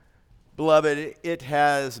Beloved, it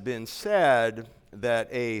has been said that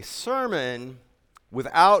a sermon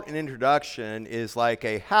without an introduction is like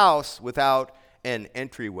a house without an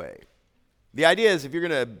entryway. The idea is if you're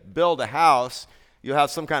going to build a house, you'll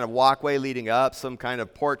have some kind of walkway leading up, some kind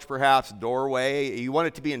of porch perhaps, doorway. You want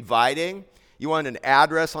it to be inviting. You want an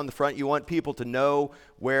address on the front. You want people to know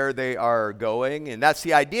where they are going. And that's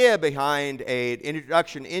the idea behind an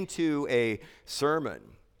introduction into a sermon.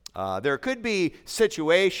 There could be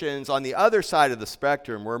situations on the other side of the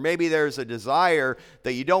spectrum where maybe there's a desire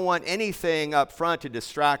that you don't want anything up front to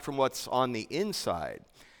distract from what's on the inside.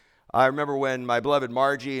 I remember when my beloved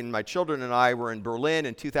Margie and my children and I were in Berlin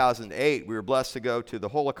in 2008. We were blessed to go to the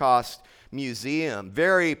Holocaust Museum.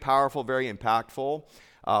 Very powerful, very impactful.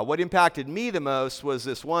 What impacted me the most was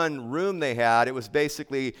this one room they had. It was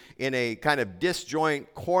basically in a kind of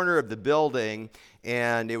disjoint corner of the building,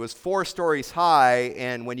 and it was 4 stories high,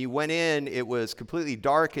 and when you went in, it was completely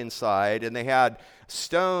dark inside, and they had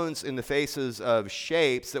stones in the faces of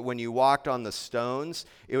shapes that when you walked on the stones,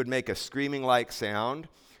 it would make a screaming-like sound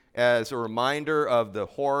as a reminder of the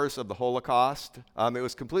horrors of the Holocaust. It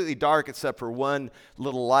was completely dark except for one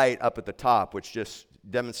little light up at the top, which just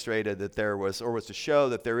demonstrated that there was, or was to show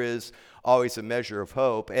that there is always a measure of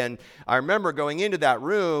hope. And I remember going into that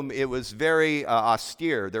room, it was very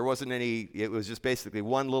austere. There wasn't any, it was just basically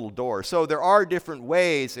one little door. So there are different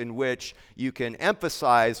ways in which you can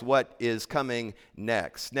emphasize what is coming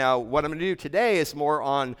next. Now, what I'm going to do today is more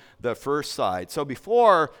on the first side. So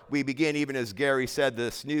before we begin, even as Gary said,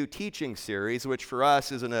 this new teaching series, which for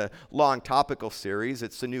us isn't a long topical series,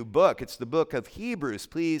 it's a new book. It's the book of Hebrews.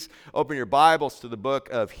 Please open your Bibles to the book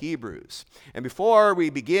of Hebrews. And before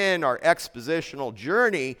we begin our expositional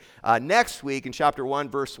journey next week in chapter 1,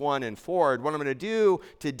 verse 1 and forward, what I'm going to do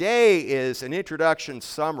today is an introduction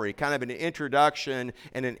summary, kind of an introduction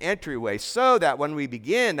and an entryway, so that when we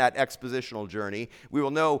begin that expositional journey, we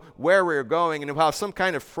will know where we're going and we'll have some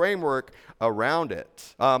kind of framework around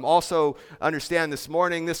it. Also, understand this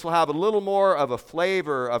morning, this will have a little more of a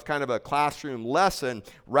flavor of kind of a classroom lesson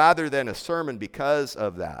rather than a sermon because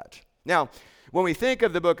of that. Now, when we think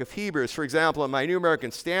of the book of Hebrews, for example, in my New American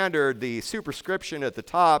Standard, the superscription at the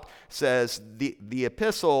top says the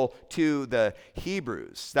epistle to the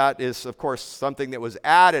Hebrews. That is, of course, something that was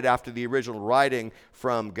added after the original writing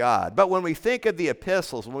from God. But when we think of the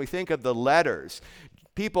epistles, when we think of the letters,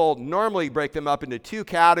 people normally break them up into 2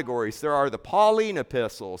 categories. There are the Pauline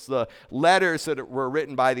epistles, the letters that were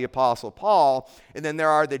written by the Apostle Paul, and then there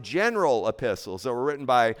are the general epistles that were written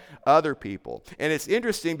by other people. And it's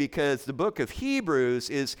interesting because the book of Hebrews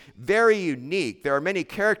is very unique. There are many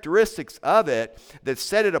characteristics of it that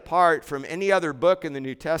set it apart from any other book in the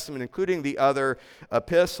New Testament, including the other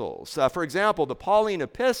epistles. For example, the Pauline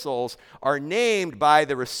epistles are named by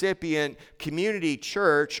the recipient community,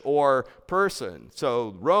 church, or person.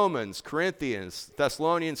 So Romans, Corinthians,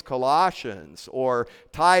 Thessalonians, Colossians, or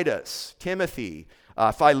Titus, Timothy,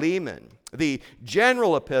 Philemon. The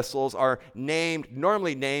general epistles are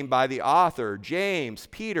normally named by the author, James,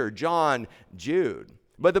 Peter, John, Jude.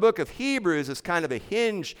 But the book of Hebrews is kind of a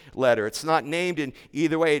hinge letter. It's not named in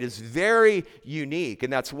either way. It is very unique,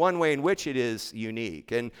 and that's one way in which it is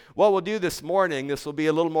unique. And what we'll do this morning, this will be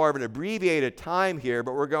a little more of an abbreviated time here,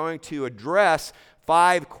 but we're going to address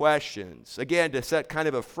 5 questions, again, to set kind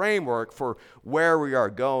of a framework for where we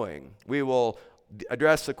are going. We will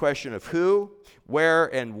address the question of who, where,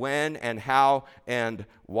 and when, and how, and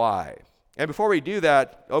why. And before we do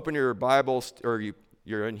that, open your Bibles, or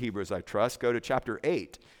you're in Hebrews, I trust. Go to chapter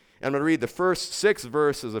 8. And I'm going to read the first 6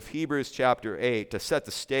 verses of Hebrews chapter 8 to set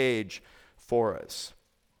the stage for us.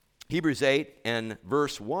 Hebrews 8 and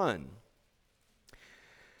verse 1.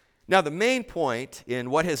 Now, the main point in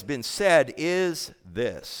what has been said is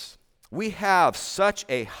this: we have such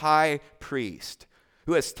a high priest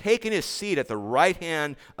who has taken his seat at the right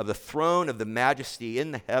hand of the throne of the majesty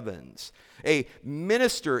in the heavens, a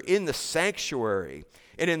minister in the sanctuary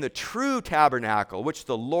and in the true tabernacle which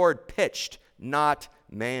the Lord pitched, not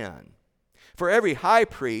man. For every high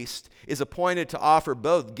priest is appointed to offer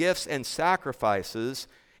both gifts and sacrifices.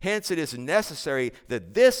 Hence, it is necessary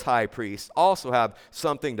that this high priest also have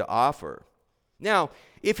something to offer. Now,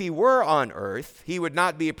 if he were on earth, he would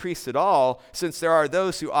not be a priest at all, since there are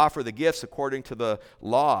those who offer the gifts according to the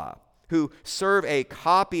law, who serve a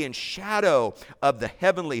copy and shadow of the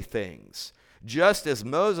heavenly things, just as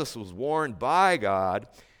Moses was warned by God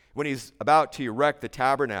when he's about to erect the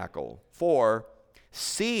tabernacle. For,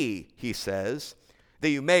 see, he says, that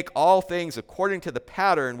you make all things according to the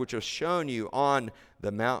pattern which was shown you on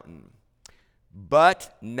the mountain.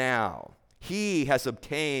 But now he has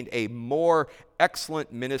obtained a more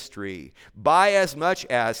excellent ministry, by as much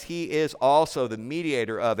as he is also the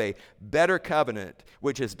mediator of a better covenant,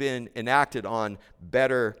 which has been enacted on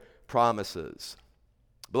better promises.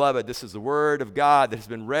 Beloved, this is the word of God that has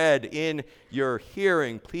been read in your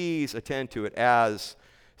hearing. Please attend to it as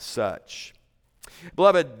such.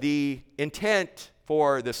 Beloved, the intent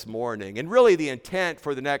for this morning, and really the intent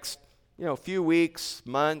for the next few weeks,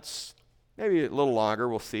 months, maybe a little longer,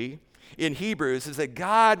 we'll see, in Hebrews, is that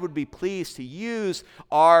God would be pleased to use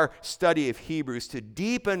our study of Hebrews to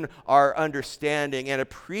deepen our understanding and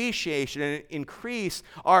appreciation and increase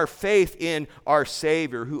our faith in our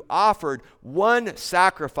Savior, who offered one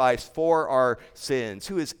sacrifice for our sins,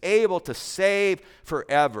 who is able to save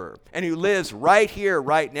forever, and who lives right here,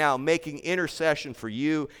 right now, making intercession for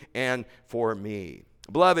you and for me.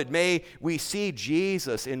 Beloved, may we see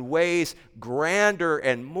Jesus in ways grander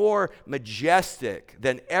and more majestic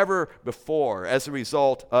than ever before as a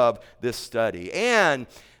result of this study. And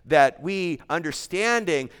that we,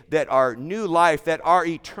 understanding that our new life, that our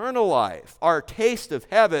eternal life, our taste of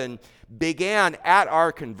heaven began at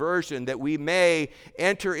our conversion, that we may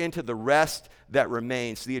enter into the rest that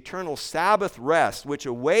remains, the eternal Sabbath rest, which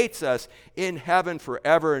awaits us in heaven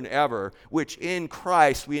forever and ever, which in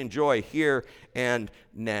Christ we enjoy here and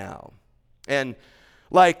now. And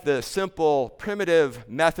like the simple, primitive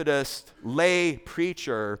Methodist lay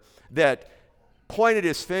preacher that pointed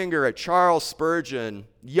his finger at Charles Spurgeon,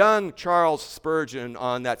 young Charles Spurgeon,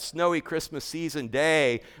 on that snowy Christmas season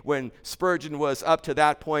day when Spurgeon was up to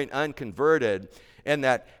that point unconverted, and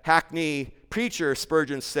that hackney preacher,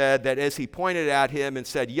 Spurgeon said, that as he pointed at him and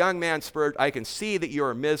said, "Young man Spurgeon, I can see that you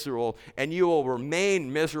are miserable, and you will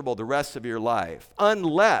remain miserable the rest of your life,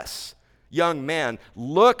 unless, young man,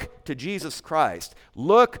 look to Jesus Christ.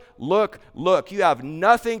 Look, look, look. You have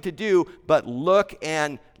nothing to do but look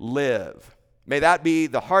and live." May that be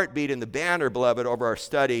the heartbeat and the banner, beloved, over our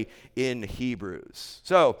study in Hebrews.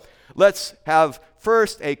 So let's have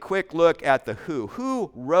first a quick look at the who.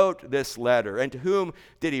 Who wrote this letter, and to whom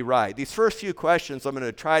did he write? These first few questions I'm going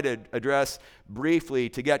to try to address briefly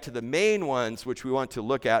to get to the main ones, which we want to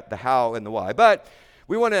look at, the how and the why. But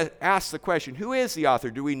we want to ask the question, who is the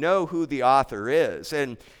author? Do we know who the author is?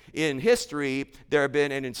 And in history, there have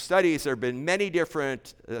been, and in studies, there have been many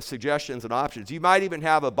different suggestions and options. You might even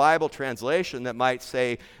have a Bible translation that might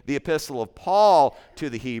say the Epistle of Paul to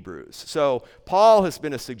the Hebrews. So Paul has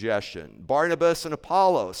been a suggestion. Barnabas and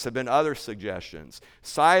Apollos have been other suggestions.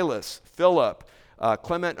 Silas, Philip,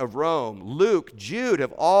 Clement of Rome, Luke, Jude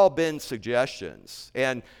have all been suggestions.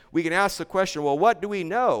 And we can ask the question, well, what do we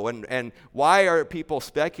know? And why are people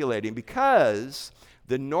speculating? Because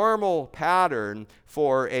the normal pattern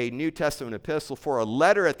for a New Testament epistle, for a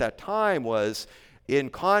letter at that time, was, in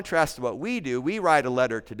contrast to what we do, we write a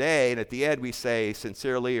letter today, and at the end we say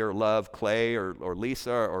sincerely, or love Clay or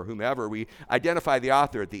Lisa or whomever. We identify the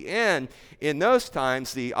author at the end. In those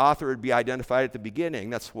times, the author would be identified at the beginning.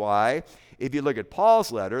 That's why if you look at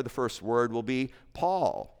Paul's letter, the first word will be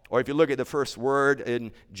Paul. Or if you look at the first word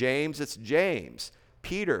in James, it's James,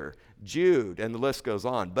 Peter, Jude, and the list goes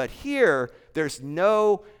on. But here, there's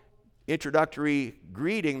no introductory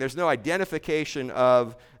greeting. There's no identification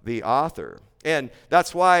of the author. And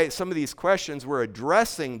that's why some of these questions, we're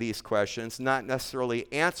addressing these questions, not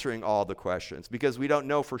necessarily answering all the questions, because we don't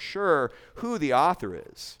know for sure who the author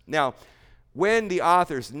is. Now, when the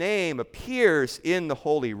author's name appears in the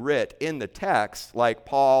Holy Writ, in the text, like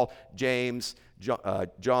Paul, James,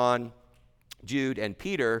 John, Jude, and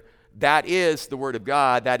Peter, that is the Word of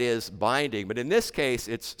God, that is binding. But in this case,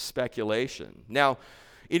 it's speculation. Now,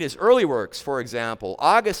 in his early works, for example,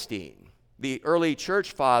 Augustine, the early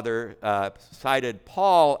church father, cited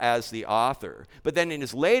Paul as the author. But then in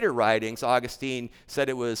his later writings, Augustine said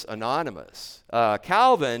it was anonymous.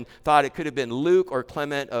 Calvin thought it could have been Luke or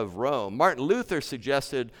Clement of Rome. Martin Luther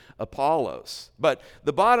suggested Apollos. But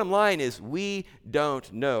the bottom line is we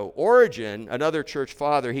don't know. Origen, another church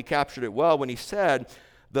father, he captured it well when he said,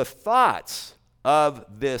 the thoughts of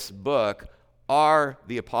this book are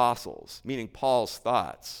the apostles, meaning Paul's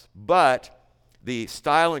thoughts. But the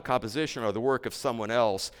style and composition are the work of someone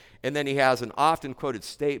else. And then he has an often quoted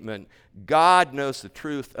statement, God knows the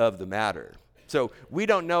truth of the matter. So we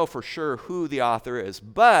don't know for sure who the author is,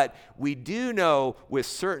 but we do know with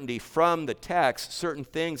certainty from the text certain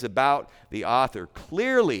things about the author.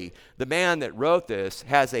 Clearly, the man that wrote this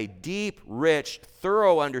has a deep, rich,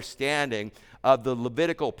 thorough understanding of the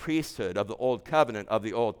Levitical priesthood, of the Old Covenant, of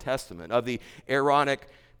the Old Testament, of the Aaronic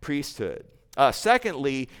priesthood.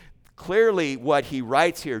 Secondly, clearly what he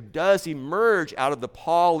writes here does emerge out of the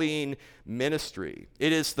Pauline ministry.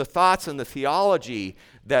 It is the thoughts and the theology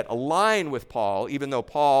that align with Paul, even though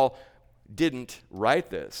Paul didn't write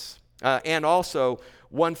this. And also,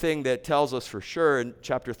 one thing that tells us for sure in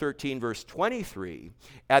chapter 13, verse 23,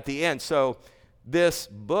 at the end. So this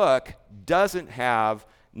book doesn't have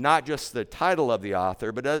not just the title of the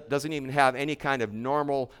author, but it doesn't even have any kind of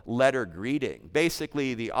normal letter greeting.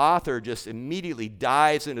 Basically, the author just immediately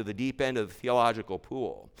dives into the deep end of the theological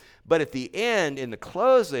pool. But at the end, in the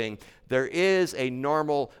closing, there is a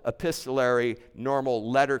normal epistolary, normal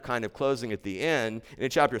letter kind of closing at the end. And in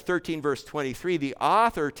chapter 13, verse 23, the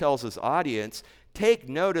author tells his audience, "Take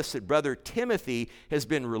notice that brother Timothy has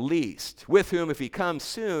been released, with whom, if he comes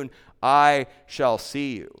soon, I shall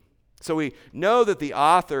see you." So we know that the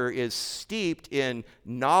author is steeped in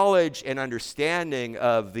knowledge and understanding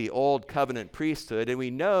of the Old Covenant priesthood, and we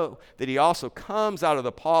know that he also comes out of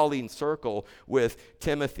the Pauline circle with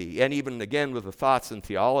Timothy, and even again with the thoughts and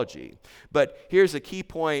theology. But here's a key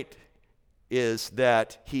point, is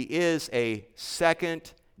that he is a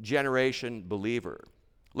second generation believer.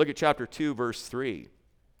 Look at chapter 2, verse 3.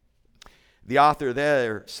 The author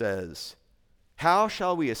there says, "How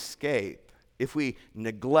shall we escape if we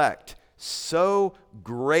neglect so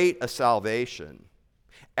great a salvation?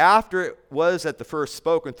 After it was at the first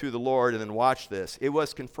spoken through the Lord," and then watch this, "it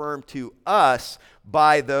was confirmed to us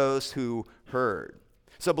by those who heard."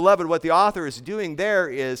 So, beloved, what the author is doing there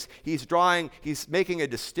is he's making a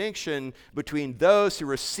distinction between those who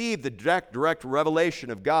receive the direct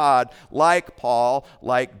revelation of God, like Paul,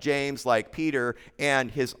 like James, like Peter,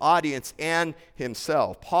 and his audience and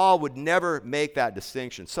himself. Paul would never make that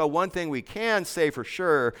distinction. So one thing we can say for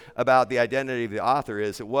sure about the identity of the author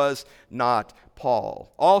is it was not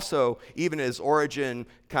Paul. Also, even as Origen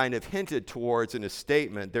kind of hinted towards in his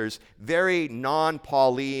statement, there's very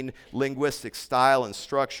non-Pauline linguistic style and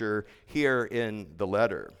structure here in the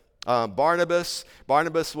letter. Barnabas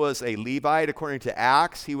was a Levite according to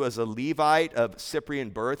Acts. He was a Levite of Cyprian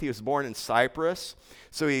birth. He was born in Cyprus,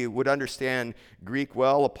 so he would understand Greek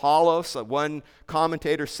well. Apollos, one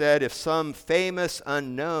commentator said, if some famous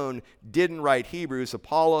unknown didn't write Hebrews,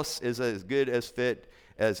 Apollos is as good as fit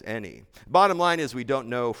as any. Bottom line is we don't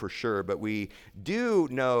know for sure, but we do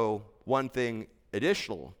know one thing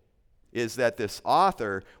additional, is that this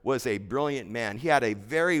author was a brilliant man. He had a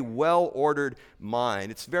very well-ordered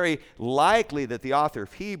mind. It's very likely that the author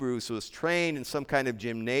of Hebrews was trained in some kind of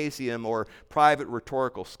gymnasium or private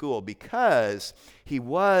rhetorical school, because he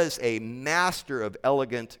was a master of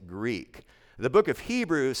elegant Greek. The book of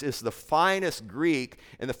Hebrews is the finest Greek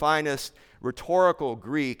and the finest rhetorical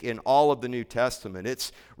Greek in all of the New Testament.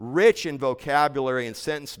 It's rich in vocabulary and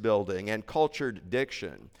sentence building and cultured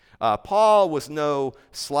diction. Paul was no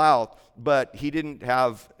slouch, but he didn't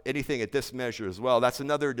have anything at this measure as well. That's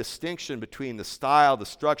another distinction between the style, the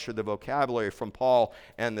structure, the vocabulary from Paul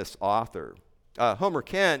and this author. Homer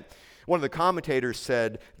Kent, one of the commentators,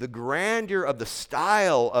 said, "The grandeur of the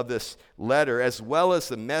style of this letter, as well as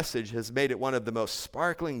the message, has made it one of the most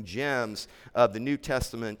sparkling gems of the New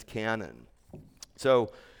Testament canon."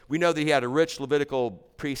 So we know that he had a rich Levitical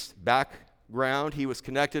priest background. He was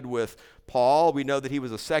connected with Paul. We know that he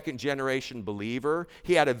was a second-generation believer.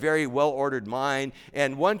 He had a very well-ordered mind.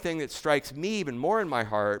 And one thing that strikes me even more in my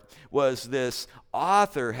heart was this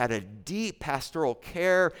author had a deep pastoral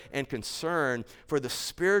care and concern for the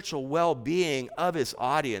spiritual well-being of his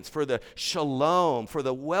audience, for the shalom, for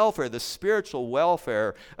the welfare, the spiritual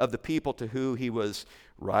welfare of the people to whom he was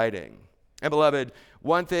writing. And beloved,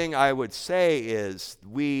 one thing I would say is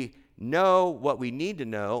we know what we need to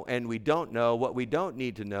know, and we don't know what we don't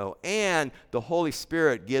need to know. And the Holy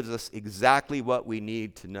Spirit gives us exactly what we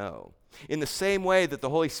need to know. In the same way that the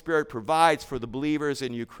Holy Spirit provides for the believers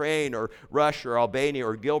in Ukraine or Russia or Albania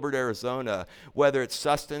or Gilbert, Arizona, whether it's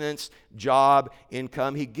sustenance, job,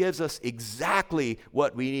 income, he gives us exactly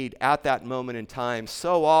what we need at that moment in time.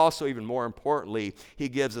 So also, even more importantly, he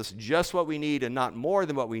gives us just what we need and not more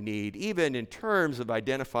than what we need, even in terms of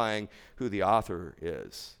identifying who the author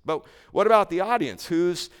is. But what about the audience?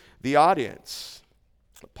 Who's the audience?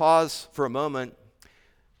 Pause for a moment.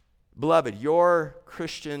 Beloved, your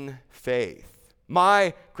Christian faith,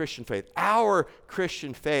 my Christian faith, our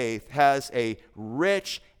Christian faith has a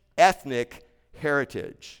rich ethnic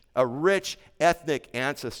heritage, a rich ethnic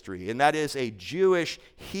ancestry, and that is a Jewish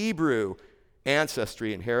Hebrew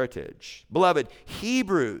ancestry and heritage. Beloved,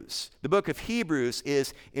 Hebrews, the book of Hebrews,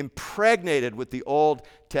 is impregnated with the Old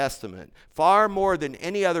Testament, far more than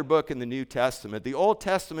any other book in the New Testament. The Old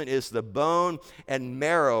Testament is the bone and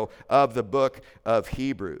marrow of the book of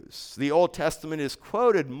Hebrews. The Old Testament is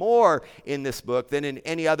quoted more in this book than in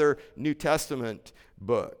any other New Testament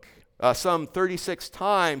book. Some 36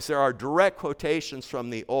 times there are direct quotations from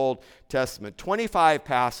the Old Testament. 25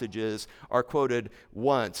 passages are quoted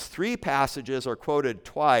once. 3 passages are quoted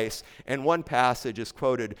twice, and 1 passage is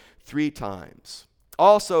quoted 3 times.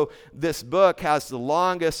 Also, this book has the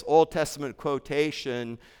longest Old Testament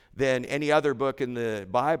quotation than any other book in the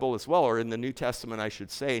Bible as well, or in the New Testament, I should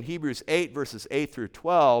say. In Hebrews 8, verses 8 through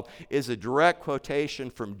 12, is a direct quotation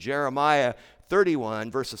from Jeremiah 31,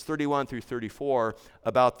 verses 31 through 34,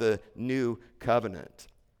 about the new covenant.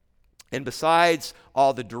 And besides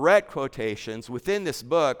all the direct quotations, within this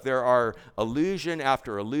book, there are allusion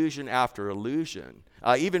after allusion after allusion.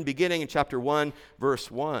 Even beginning in chapter 1, verse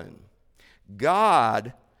 1.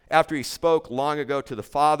 God, after he spoke long ago to the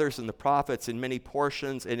fathers and the prophets in many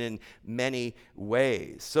portions and in many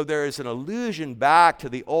ways. So there is an allusion back to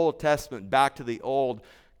the Old Testament, back to the Old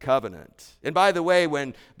Covenant. And by the way,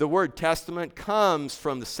 when the word testament comes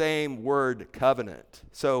from the same word covenant.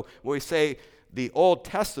 So when we say the Old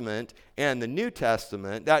Testament and the New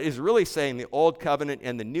Testament, that is really saying the Old Covenant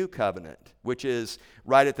and the New Covenant, which is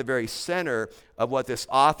right at the very center of what this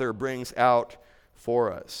author brings out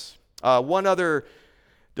for us. One other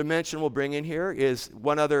dimension we'll bring in here is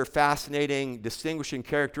one other fascinating distinguishing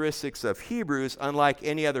characteristics of Hebrews, unlike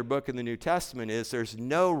any other book in the New Testament, is there's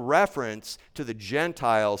no reference to the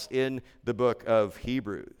Gentiles in the book of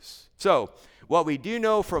Hebrews. So, what we do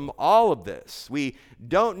know from all of this, we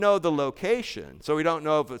don't know the location. So we don't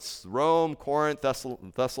know if it's Rome, Corinth,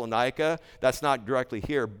 Thessalonica. That's not directly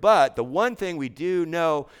here. But the one thing we do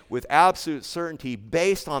know with absolute certainty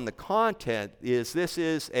based on the content is this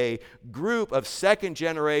is a group of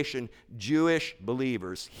second-generation Jewish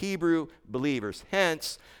believers, Hebrew believers.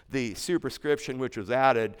 Hence, the superscription which was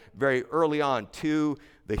added very early on to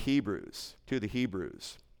the Hebrews.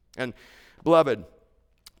 And, beloved,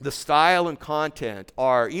 the style and content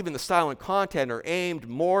are aimed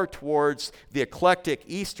more towards the eclectic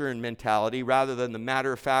Eastern mentality rather than the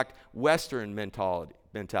matter-of-fact Western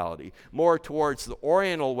mentality. More towards the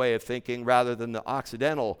Oriental way of thinking rather than the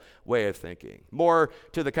Occidental way of thinking. More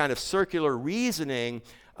to the kind of circular reasoning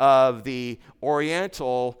of the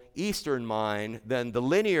Oriental Eastern mind than the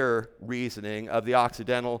linear reasoning of the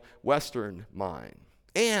Occidental Western mind.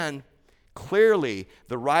 And clearly,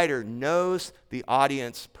 the writer knows the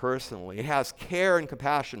audience personally. He has care and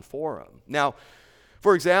compassion for them. Now,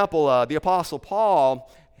 for example, the Apostle Paul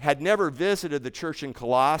had never visited the church in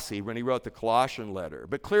Colossae when he wrote the Colossian letter,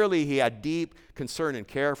 but clearly he had deep concern and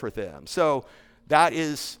care for them. So that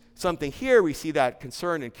is something here, we see that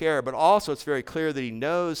concern and care, but also it's very clear that he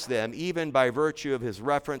knows them, even by virtue of his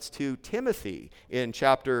reference to Timothy in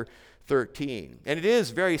chapter 13. And it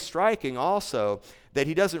is very striking also that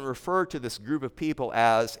he doesn't refer to this group of people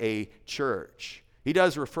as a church. He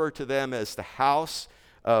does refer to them as the house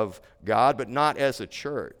of God, but not as a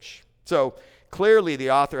church. So clearly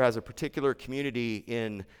the author has a particular community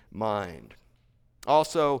in mind.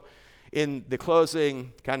 Also, in the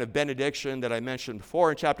closing kind of benediction that I mentioned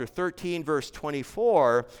before, in chapter 13, verse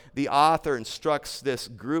 24, the author instructs this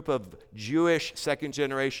group of Jewish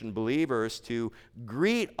second-generation believers to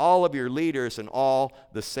greet all of your leaders and all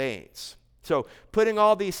the saints. So putting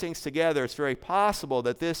all these things together, it's very possible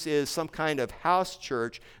that this is some kind of house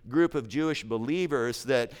church group of Jewish believers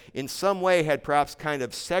that in some way had perhaps kind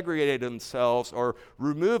of segregated themselves or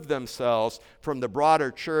removed themselves from the broader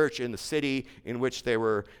church in the city in which they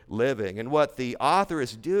were living. And what the author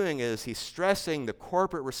is doing is he's stressing the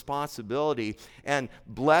corporate responsibility and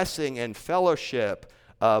blessing and fellowship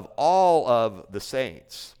of all of the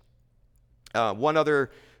saints. One other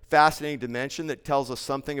fascinating dimension that tells us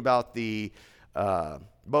something about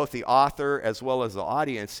both the author as well as the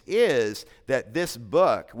audience is that this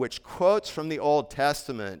book, which quotes from the Old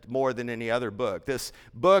Testament more than any other book, this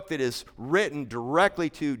book that is written directly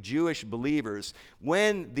to Jewish believers,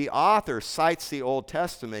 when the author cites the Old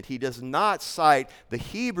Testament, he does not cite the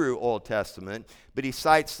Hebrew Old Testament, but he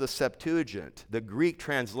cites the Septuagint, the Greek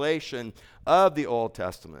translation of the Old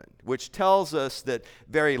Testament, which tells us that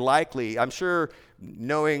very likely, I'm sure,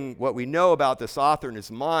 knowing what we know about this author in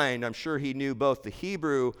his mind, I'm sure he knew both the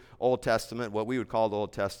Hebrew Old Testament, what we would call the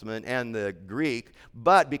Old Testament, and the Greek,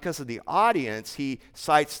 but because of the audience, he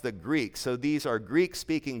cites the Greek. So these are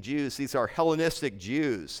Greek-speaking Jews, these are Hellenistic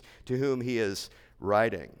Jews to whom he is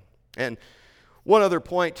writing. And One other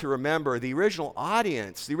point to remember, the original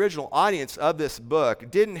audience of this book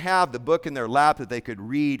didn't have the book in their lap that they could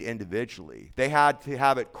read individually. They had to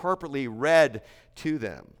have it corporately read to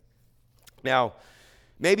them. Now,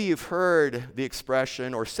 maybe you've heard the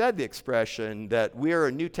expression or said the expression that we're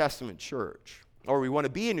a New Testament church, or we want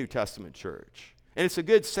to be a New Testament church. And it's a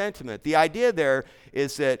good sentiment. The idea there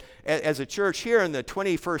is that as a church here in the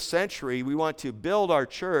 21st century, we want to build our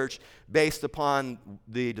church based upon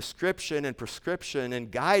the description and prescription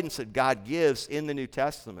and guidance that God gives in the New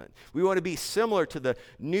Testament. We want to be similar to the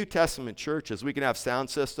New Testament churches. We can have sound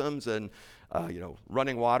systems and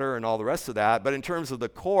running water and all the rest of that. But in terms of the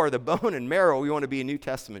core, the bone and marrow, we want to be a New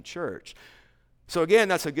Testament church. So again,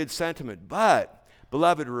 that's a good sentiment. But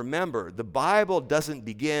beloved, remember, the Bible doesn't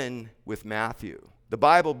begin with Matthew. The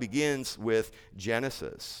Bible begins with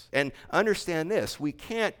Genesis. And understand this, we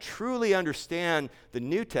can't truly understand the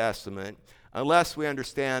New Testament unless we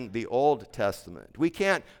understand the Old Testament. We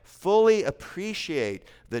can't fully appreciate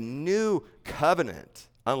the new covenant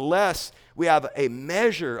unless we have a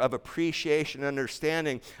measure of appreciation and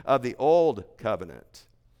understanding of the Old Covenant.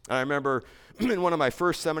 And I remember in one of my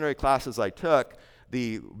first seminary classes I took,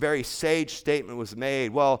 the very sage statement was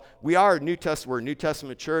made, well, we're a New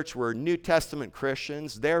Testament church, we're New Testament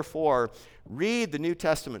Christians, therefore, read the New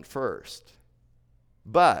Testament first.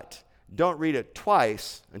 But don't read it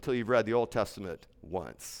twice until you've read the Old Testament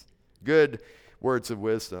once. Good words of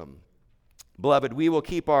wisdom. Beloved, we will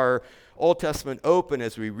keep our Old Testament open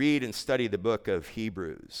as we read and study the book of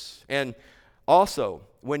Hebrews. And also,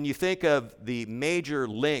 when you think of the major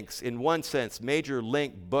links, in one sense, major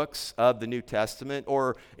link books of the New Testament,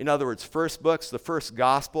 or in other words, first books, the first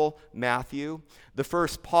gospel, Matthew, the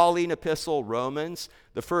first Pauline epistle, Romans,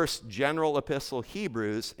 the first general epistle,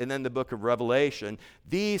 Hebrews, and then the book of Revelation,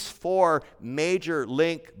 these four major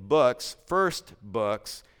link books, first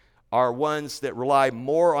books, are ones that rely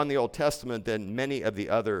more on the Old Testament than many of the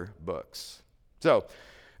other books. So,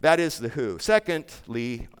 that is the who.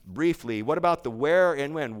 Secondly, briefly, what about the where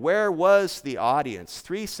and when? Where was the audience?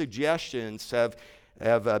 3 suggestions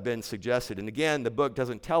have been suggested. And again, the book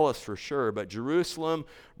doesn't tell us for sure, but Jerusalem,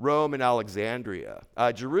 Rome, and Alexandria.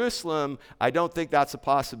 Jerusalem, I don't think that's a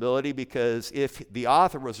possibility, because if the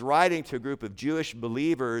author was writing to a group of Jewish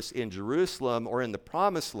believers in Jerusalem or in the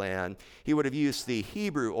Promised Land, he would have used the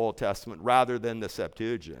Hebrew Old Testament rather than the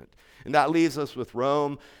Septuagint. And that leaves us with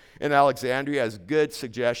Rome and Alexandria as good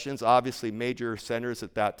suggestions, obviously major centers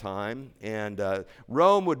at that time. And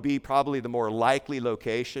Rome would be probably the more likely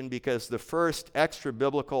location, because the first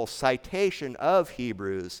extra-biblical citation of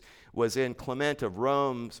Hebrews was in Clement of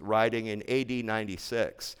Rome's writing in AD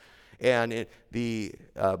 96. And the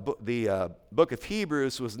book of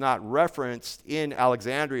Hebrews was not referenced in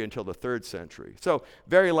Alexandria until the 3rd century. So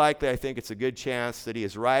very likely, I think it's a good chance that he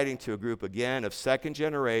is writing to a group, again, of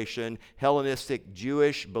second-generation Hellenistic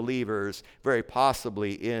Jewish believers, very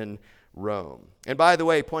possibly in Rome. And by the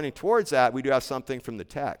way, pointing towards that, we do have something from the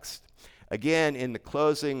text. Again, in the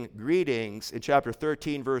closing greetings, in chapter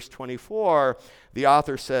 13, verse 24, the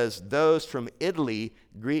author says, "Those from Italy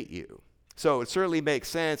greet you." So it certainly makes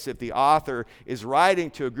sense if the author is writing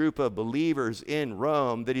to a group of believers in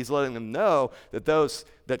Rome that he's letting them know that those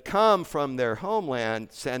that come from their homeland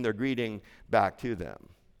send their greeting back to them.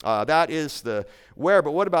 That is the where,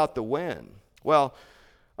 but what about the when? Well,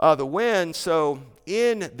 the when, so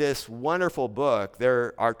in this wonderful book,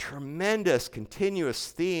 there are tremendous continuous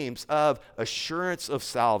themes of assurance of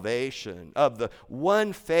salvation, of the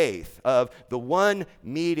one faith, of the one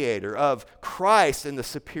mediator, of Christ and the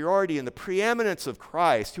superiority and the preeminence of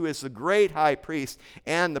Christ, who is the great high priest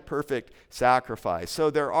and the perfect sacrifice. So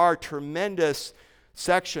there are tremendous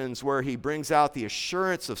sections where he brings out the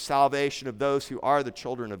assurance of salvation of those who are the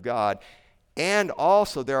children of God. And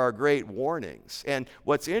also there are great warnings. And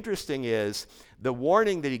what's interesting is the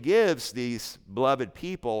warning that he gives these beloved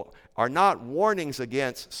people are not warnings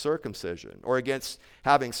against circumcision or against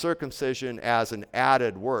having circumcision as an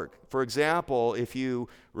added work. For example, if you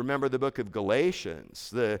remember the book of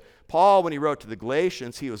Galatians, Paul, when he wrote to the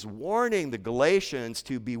Galatians, he was warning the Galatians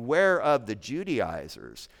to beware of the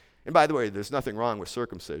Judaizers. And by the way, there's nothing wrong with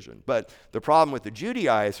circumcision. But the problem with the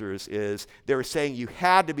Judaizers is they were saying you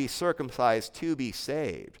had to be circumcised to be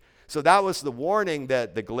saved. So that was the warning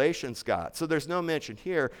that the Galatians got. So there's no mention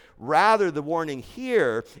here. Rather, the warning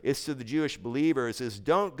here is to the Jewish believers is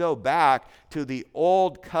don't go back to the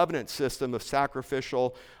old covenant system of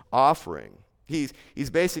sacrificial offering. He's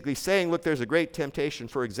basically saying, look, there's a great temptation.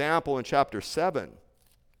 For example, in chapter 7,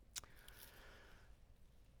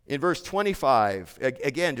 In verse 25,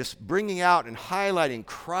 again, just bringing out and highlighting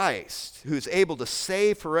Christ, who's able to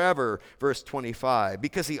save forever, verse 25,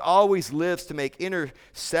 because he always lives to make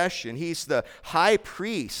intercession. He's the high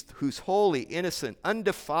priest who's holy, innocent,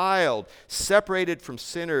 undefiled, separated from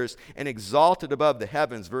sinners, and exalted above the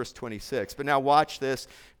heavens, verse 26. But now watch this,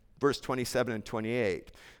 verse 27 and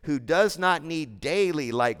 28, who does not need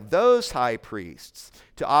daily, like those high priests,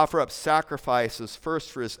 to offer up sacrifices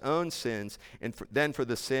first for his own sins and then for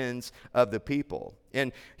the sins of the people.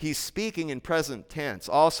 And he's speaking in present tense.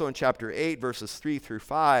 Also in chapter 8, verses 3 through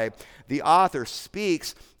 5, the author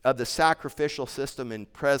speaks of the sacrificial system in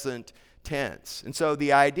present tense. And so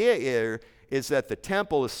the idea here is that the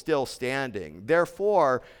temple is still standing.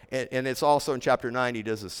 Therefore, and it's also in chapter 9, he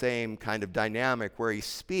does the same kind of dynamic where he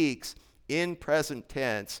speaks in present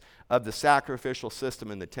tense of the sacrificial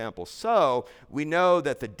system in the temple. So we know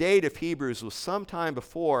that the date of Hebrews was sometime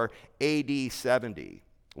before AD 70,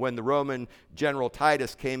 when the Roman general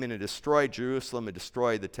Titus came in and destroyed Jerusalem and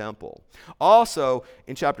destroyed the temple. Also,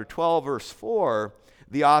 in chapter 12, verse 4,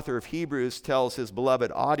 the author of Hebrews tells his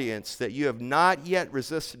beloved audience that you have not yet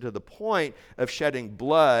resisted to the point of shedding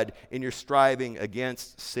blood in your striving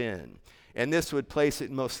against sin. And this would place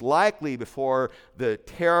it most likely before the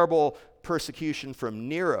terrible persecution from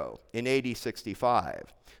Nero in AD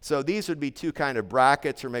 65. So these would be two kind of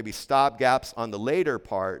brackets or maybe stopgaps on the later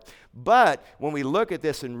part. But when we look at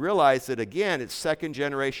this and realize that, again, it's second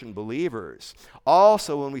generation believers.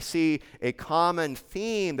 Also, when we see a common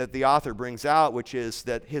theme that the author brings out, which is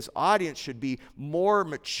that his audience should be more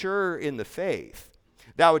mature in the faith.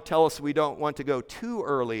 That would tell us we don't want to go too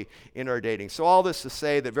early in our dating. So all this to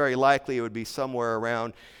say that very likely it would be somewhere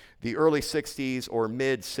around the early 60s or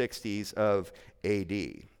mid 60s of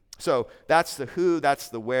AD. So that's the who, that's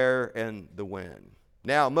the where, and the when.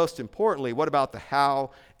 Now, most importantly, what about the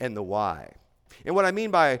how and the why? And what I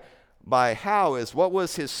mean by how is, what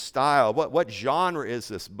was his style? What genre is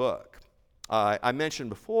this book? I mentioned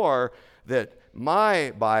before that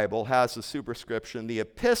my Bible has the superscription, the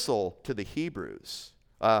Epistle to the Hebrews.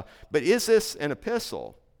 But is this an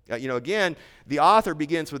epistle? Again, the author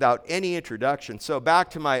begins without any introduction. So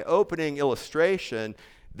back to my opening illustration,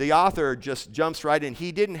 the author just jumps right in.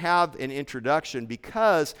 He didn't have an introduction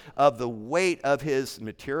because of the weight of his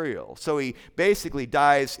material. So he basically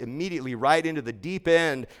dives immediately right into the deep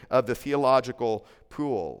end of the theological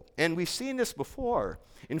pool. And we've seen this before.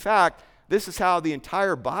 In fact, this is how the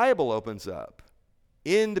entire Bible opens up.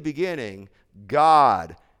 In the beginning,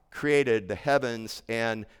 God created the heavens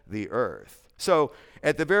and the earth. So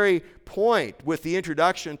at the very point with the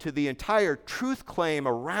introduction to the entire truth claim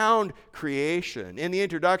around creation, in the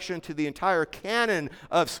introduction to the entire canon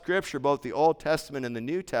of Scripture, both the Old Testament and the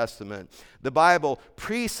New Testament, the Bible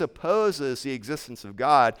presupposes the existence of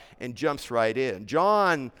God and jumps right in.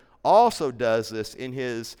 John also does this in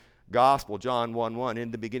his gospel, John 1:1.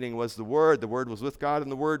 In the beginning was the Word was with God,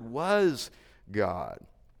 and the Word was God.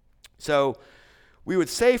 So we would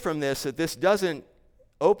say from this that this doesn't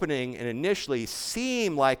opening and initially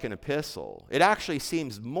seem like an epistle. It actually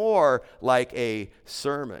seems more like a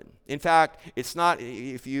sermon. In fact, it's not,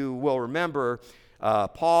 if you will remember,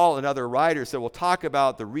 Paul and other writers that will talk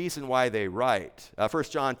about the reason why they write.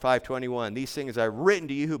 1 John 5:21, these things I've written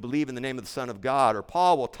to you who believe in the name of the Son of God. Or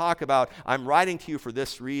Paul will talk about, I'm writing to you for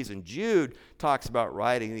this reason. Jude talks about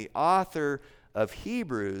writing. The author of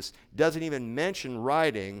Hebrews doesn't even mention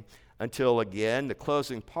writing until, again, the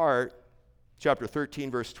closing part, chapter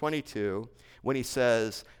 13, verse 22, when he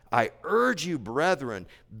says, I urge you, brethren,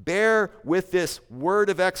 bear with this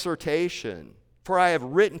word of exhortation, for I have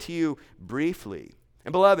written to you briefly.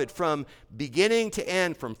 And beloved, from beginning to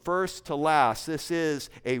end, from first to last, this is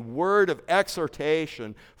a word of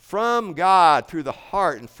exhortation from God through the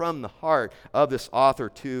heart and from the heart of this author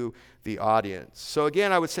to the audience. So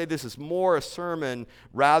again, I would say this is more a sermon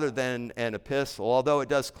rather than an epistle, although it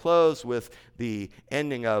does close with the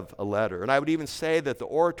ending of a letter. And I would even say that the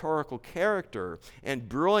oratorical character and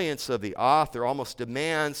brilliance of the author almost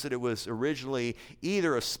demands that it was originally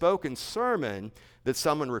either a spoken sermon that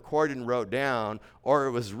someone recorded and wrote down, or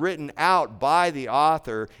it was written out by the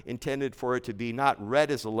author, intended for it to be not read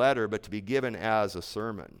as a letter, but to be given as a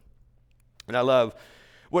sermon. And I love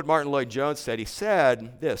what Martin Lloyd-Jones said. He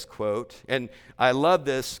said this, quote, and I love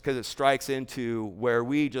this because it strikes into where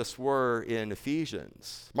we just were in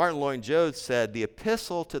Ephesians. Martin Lloyd-Jones said, the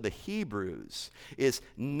epistle to the Hebrews is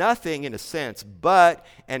nothing in a sense but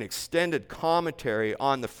an extended commentary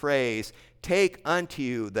on the phrase, take unto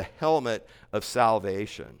you the helmet of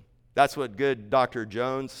salvation. That's what good Dr.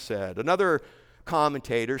 Jones said. Another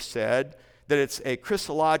commentator said that it's a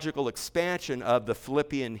Christological expansion of the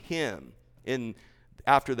Philippian hymn. In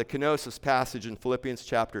after the kenosis passage in Philippians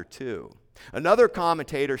chapter 2. Another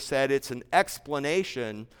commentator said it's an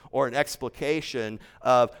explanation or an explication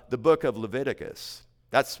of the book of Leviticus.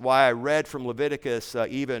 That's why I read from Leviticus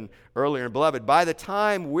even earlier. And beloved, by the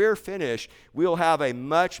time we're finished, we'll have a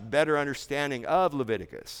much better understanding of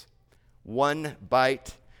Leviticus, one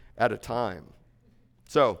bite at a time.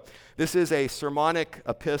 So, this is a sermonic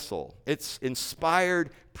epistle. It's inspired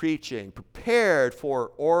preaching, prepared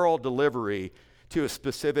for oral delivery to a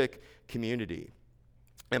specific community.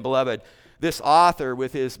 And beloved, this author,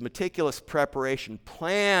 with his meticulous preparation,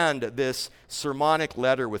 planned this sermonic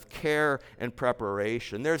letter with care and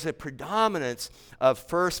preparation. There's a predominance of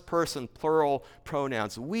first-person plural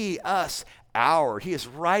pronouns. We, us, our. He is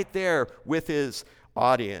right there with his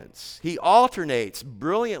audience. He alternates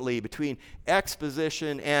brilliantly between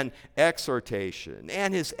exposition and exhortation.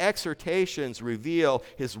 And his exhortations reveal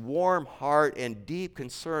his warm heart and deep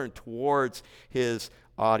concern towards his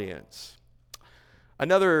audience.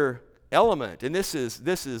 Another element, and this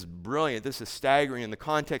is brilliant, this is staggering in the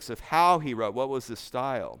context of how he wrote. What was his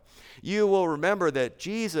style? You will remember that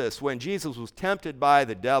Jesus, when Jesus was tempted by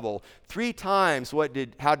the devil, 3 times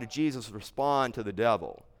how did Jesus respond to the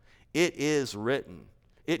devil? It is written.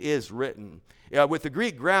 It is written. With the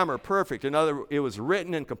Greek grammar perfect, it was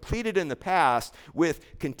written and completed in the past with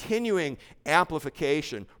continuing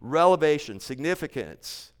amplification, relevation,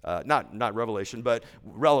 significance. Not revelation, but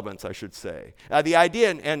relevance, I should say. The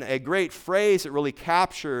idea and a great phrase that really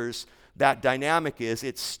captures that dynamic is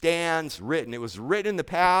it stands written. It was written in the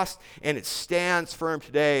past, and it stands firm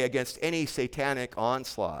today against any satanic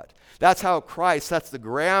onslaught. That's the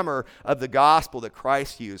grammar of the gospel that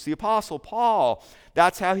Christ used. The Apostle Paul,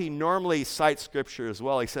 that's how he normally cites Scripture as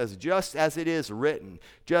well. He says, just as it is written,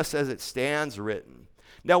 just as it stands written.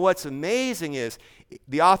 Now, what's amazing is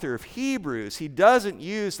the author of Hebrews, he doesn't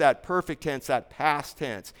use that perfect tense, that past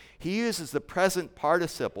tense. He uses the present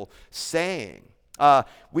participle, saying.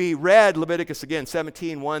 We read Leviticus again,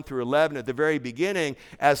 17, 1 through 11 at the very beginning.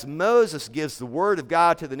 As Moses gives the word of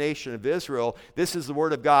God to the nation of Israel, this is the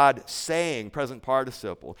word of God saying, present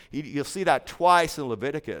participle. You'll see that twice in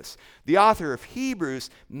Leviticus. The author of Hebrews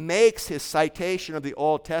makes his citation of the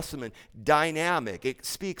Old Testament dynamic. It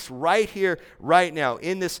speaks right here, right now,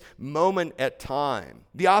 in this moment at time.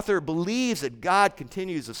 The author believes that God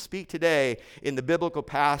continues to speak today in the biblical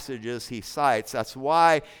passages he cites. That's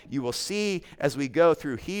why you will see as we go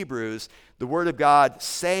through Hebrews, the Word of God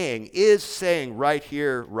is saying right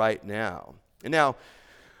here, right now. And now,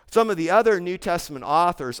 some of the other New Testament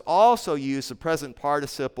authors also use the present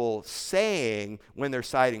participle saying when they're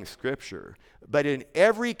citing Scripture. But in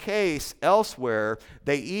every case elsewhere,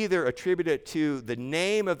 they either attribute it to the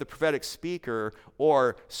name of the prophetic speaker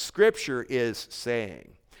or Scripture is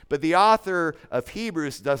saying. But the author of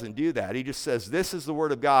Hebrews doesn't do that. He just says, this is the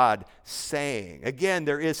word of God saying. Again,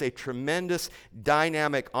 there is a tremendous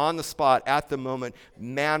dynamic on the spot at the moment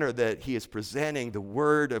manner that he is presenting the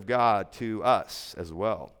word of God to us as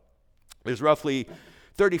well. There's roughly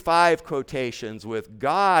 35 quotations with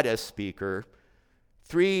God as speaker.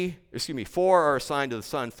 4 are assigned to the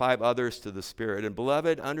Son, 5 others to the Spirit. And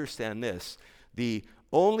beloved, understand this. The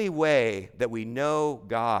only way that we know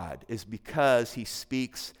God is because he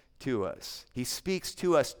speaks to us. He speaks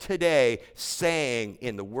to us today, saying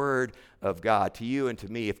in the Word of God, to you and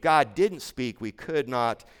to me. If God didn't speak, we could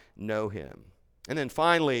not know him. And then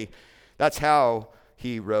finally, that's how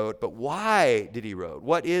he wrote. But why did he wrote?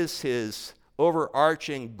 What is his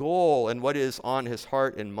overarching goal and what is on his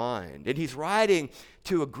heart and mind? And he's writing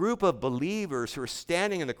to a group of believers who are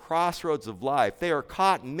standing in the crossroads of life. They are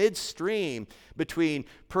caught midstream between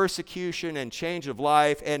persecution and change of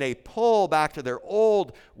life and a pull back to their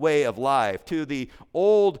old way of life, to the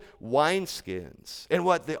old wineskins. And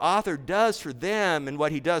what the author does for them and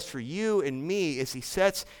what he does for you and me is he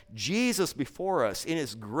sets Jesus before us in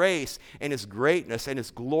his grace and his greatness and his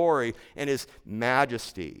glory and his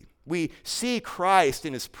majesty. We see Christ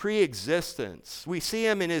in his pre-existence. We see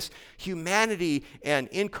him in his humanity and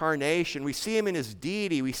incarnation. We see him in his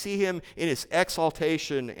deity. We see him in his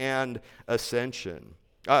exaltation and ascension.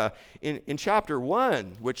 In chapter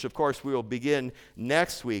 1, which of course we will begin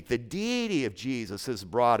next week, the deity of Jesus is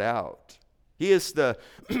brought out. He is the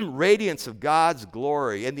radiance of God's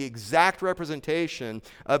glory and the exact representation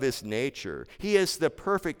of his nature. He is the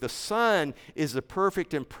Son is the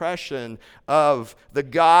perfect impression of the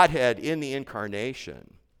Godhead in the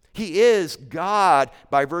incarnation. He is God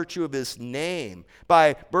by virtue of his name,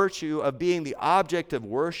 by virtue of being the object of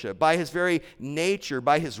worship, by his very nature,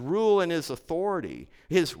 by his rule and his authority,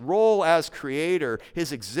 his role as creator,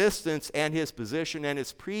 his existence and his position and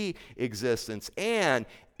his pre-existence, and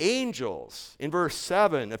angels, in verse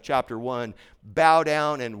 7 of chapter 1, bow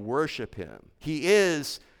down and worship him. He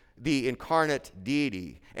is the incarnate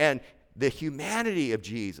deity. And the humanity of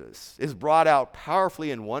Jesus is brought out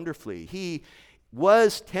powerfully and wonderfully. He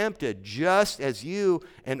was tempted just as you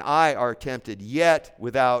and I are tempted, yet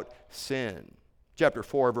without sin. Chapter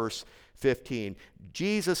 4, verse 15.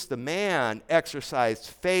 Jesus, the man, exercised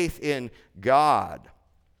faith in God.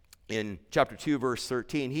 In chapter 2, verse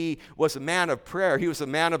 13, he was a man of prayer. He was a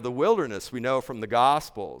man of the wilderness, we know from the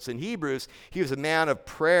Gospels. In Hebrews, he was a man of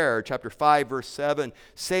prayer. Chapter 5, verse 7,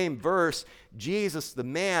 same verse, Jesus, the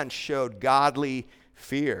man, showed godly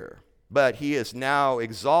fear. But he is now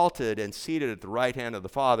exalted and seated at the right hand of the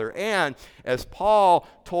Father. And as Paul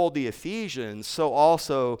told the Ephesians, so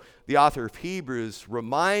also the author of Hebrews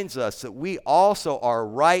reminds us that we also are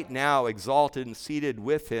right now exalted and seated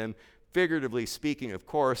with him, figuratively speaking, of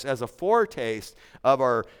course, as a foretaste of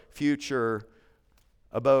our future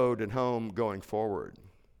abode and home going forward.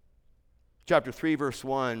 Chapter 3, verse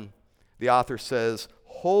 1, the author says,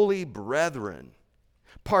 "Holy brethren,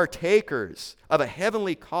 partakers of a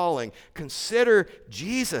heavenly calling, consider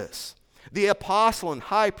Jesus, the apostle and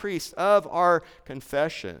high priest of our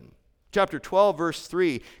confession." Chapter 12, verse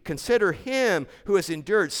 3, "Consider him who has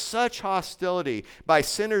endured such hostility by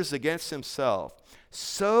sinners against himself,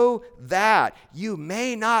 so that you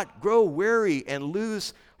may not grow weary and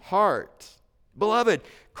lose heart." Beloved,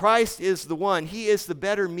 Christ is the one. He is the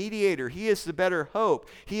better mediator. He is the better hope.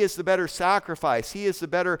 He is the better sacrifice. He is the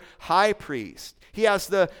better high priest. He has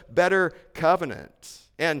the better covenant.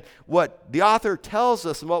 And what the author tells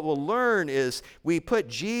us and what we'll learn is we put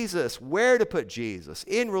Jesus, where to put Jesus,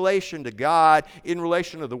 in relation to God, in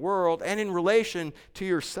relation to the world, and in relation to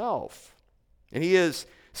yourself. And he is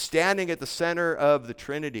standing at the center of the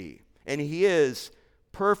Trinity. And he is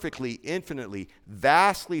perfectly, infinitely,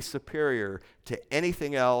 vastly superior to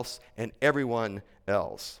anything else and everyone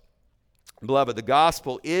else. Beloved, the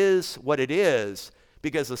gospel is what it is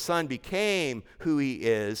because the Son became who he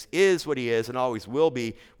is what he is, and always will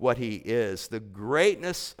be what he is. The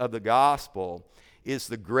greatness of the gospel is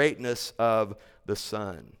the greatness of the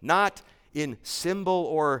Son, not in symbol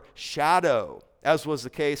or shadow, as was the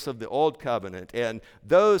case of the Old Covenant and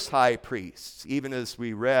those high priests, even as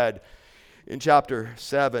we read in chapter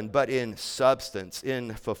 7, but in substance,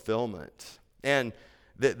 in fulfillment. And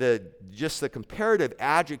just the comparative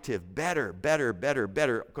adjective, better,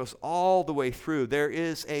 goes all the way through. There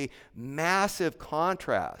is a massive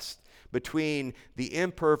contrast between the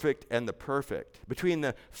imperfect and the perfect, between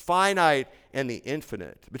the finite and the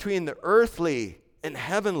infinite, between the earthly and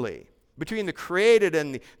heavenly, between the created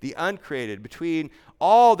and the uncreated, between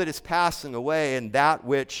all that is passing away and that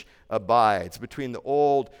which abides, between the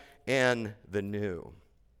old and the new.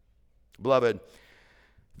 Beloved,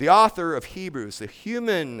 the author of Hebrews, the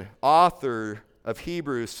human author of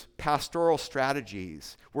Hebrews' pastoral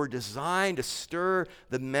strategies were designed to stir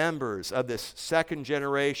the members of this second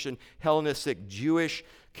generation Hellenistic Jewish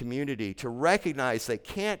community to recognize they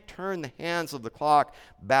can't turn the hands of the clock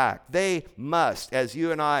back. They must, as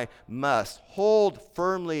you and I must, hold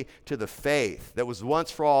firmly to the faith that was once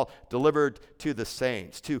for all delivered to the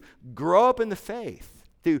saints, to grow up in the faith.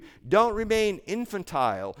 Don't remain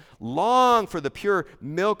infantile. Long for the pure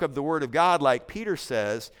milk of the Word of God, like Peter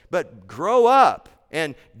says, but grow up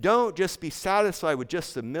and don't just be satisfied with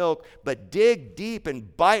just the milk, but dig deep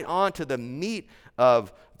and bite onto the meat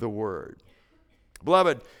of the Word.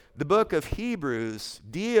 Beloved, the book of Hebrews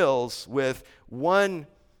deals with one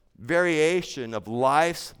variation of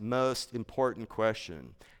life's most important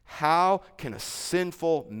question. How can a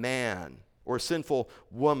sinful man or sinful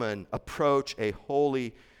woman approach a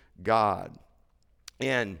holy God?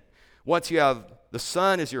 And once you have the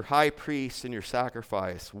Son as your high priest and your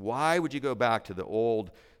sacrifice, why would you go back to the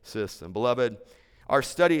old system? Beloved, our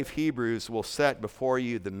study of Hebrews will set before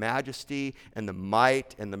you the majesty and the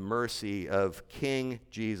might and the mercy of King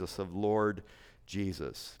Jesus, of Lord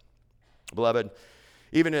Jesus. Beloved,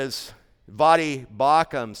 even as Vadi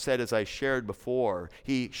Bakum said, as I shared before,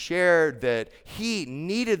 he shared that he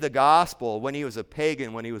needed the gospel when he was a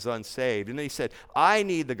pagan, when he was unsaved. And then he said, I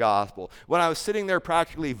need the gospel. When I was sitting there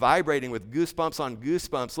practically vibrating with goosebumps on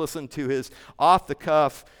goosebumps, listening to his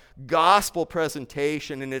off-the-cuff gospel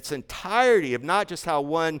presentation in its entirety of not just how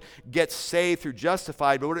one gets saved through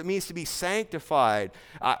justified, but what it means to be sanctified.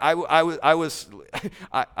 I was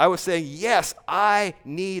saying, yes, I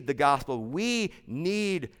need the gospel. We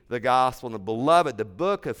need the gospel. And the beloved, the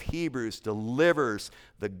book of Hebrews delivers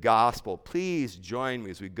the gospel. Please join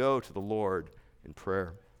me as we go to the Lord in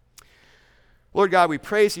prayer. Lord God, we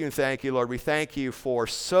praise you and thank you, Lord. We thank you for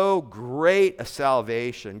so great a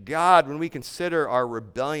salvation. God, when we consider our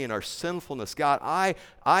rebellion, our sinfulness, God,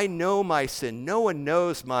 I know my sin. No one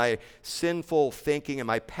knows my sinful thinking and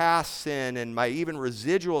my past sin and my even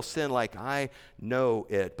residual sin like I know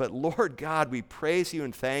it. But Lord God, we praise you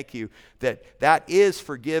and thank you that that is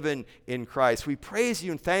forgiven in Christ. We praise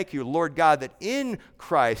you and thank you, Lord God, that in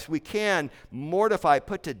Christ we can mortify,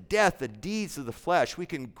 put to death the deeds of the flesh. We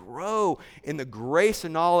can grow in the grace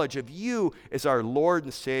and knowledge of you as our Lord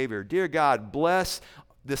and Savior. Dear God, bless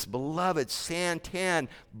this beloved Santan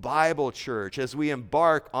Bible Church as we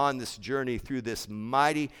embark on this journey through this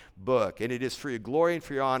mighty book. And it is for your glory and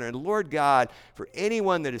for your honor. And Lord God, for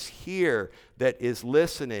anyone that is here that is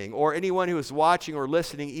listening, or anyone who is watching or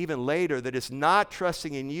listening even later that is not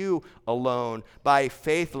trusting in you alone, by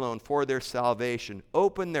faith alone for their salvation,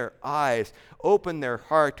 open their eyes, open their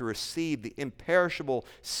heart to receive the imperishable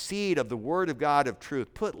seed of the Word of God of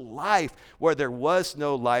truth. Put life where there was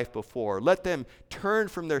no life before. Let them turn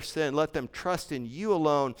from their sin. Let them trust in you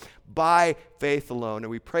alone by faith alone.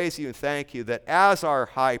 And we praise you and thank you that as our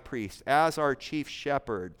high priest, as our chief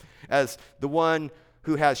shepherd, as the one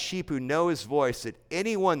who has sheep who know his voice, that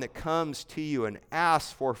anyone that comes to you and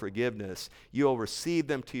asks for forgiveness, you'll receive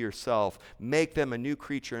them to yourself. Make them a new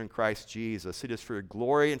creature in Christ Jesus. It is for your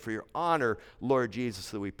glory and for your honor, Lord Jesus,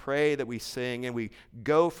 that we pray, that we sing, and we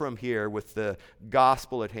go from here with the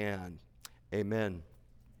gospel at hand. Amen.